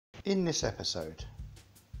In this episode,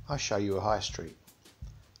 I show you a high street.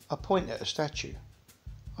 I point at a statue.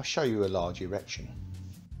 I show you a large erection.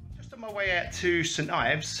 Just on my way out to St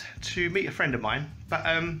Ives to meet a friend of mine, but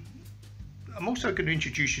I'm also going to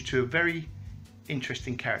introduce you to a very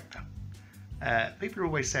interesting character. People are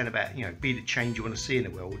always saying about, be the change you want to see in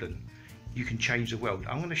the world and you can change the world.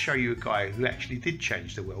 I'm going to show you a guy who actually did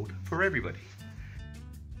change the world for everybody.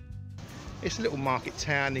 It's a little market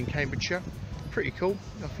town in Cambridgeshire. Pretty cool,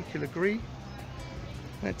 I think you'll agree.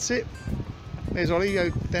 That's it. There's Ollie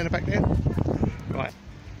down the back there. Right,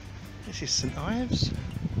 this is St Ives.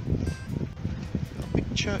 Got a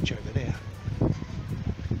big church over there.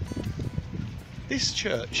 This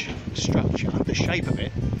church structure, the shape of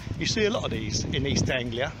it, you see a lot of these in East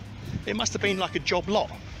Anglia. It must have been like a job lot.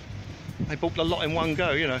 They bought the lot in one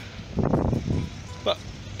go, But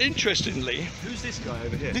interestingly, who's this guy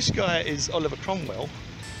over here? This guy is Oliver Cromwell,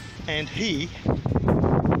 and he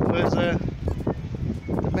was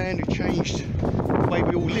the man who changed the way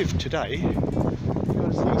we all live today,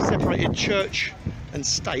 because he separated church and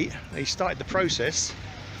state. He started the process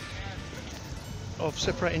of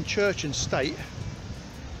separating church and state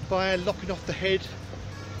by locking off the head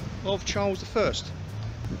of Charles I.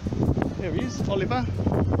 There he is, Oliver,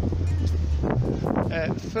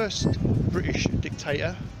 first British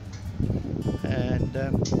dictator, and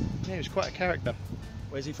he was quite a character.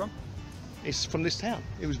 Where's he from? He's from this town.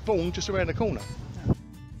 He was born just around the corner.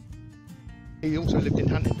 He also lived in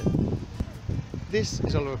Huntingdon. This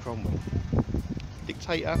is Oliver Cromwell,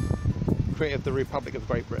 dictator, creator of the Republic of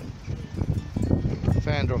Great Britain,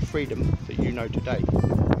 founder of freedom that you know today,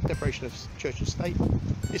 separation of church and state.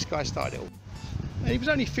 This guy started it all. And he was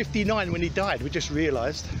only 59 when he died. We just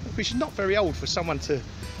realised, which is not very old for someone to,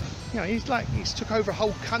 he's took over a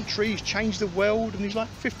whole country, he's changed the world, and he's like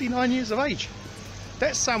 59 years of age.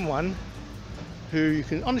 That's someone who you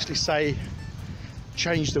can honestly say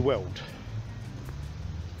changed the world.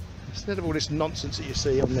 Instead of all this nonsense that you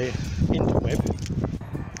see on the interweb.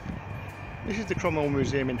 This is the Cromwell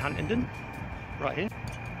Museum in Huntingdon, right here.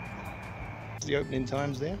 The opening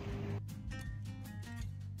times there.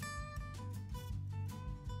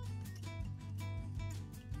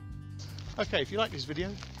 Okay, if you like this video,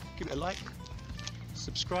 give it a like,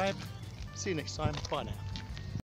 subscribe. See you next time. Bye now.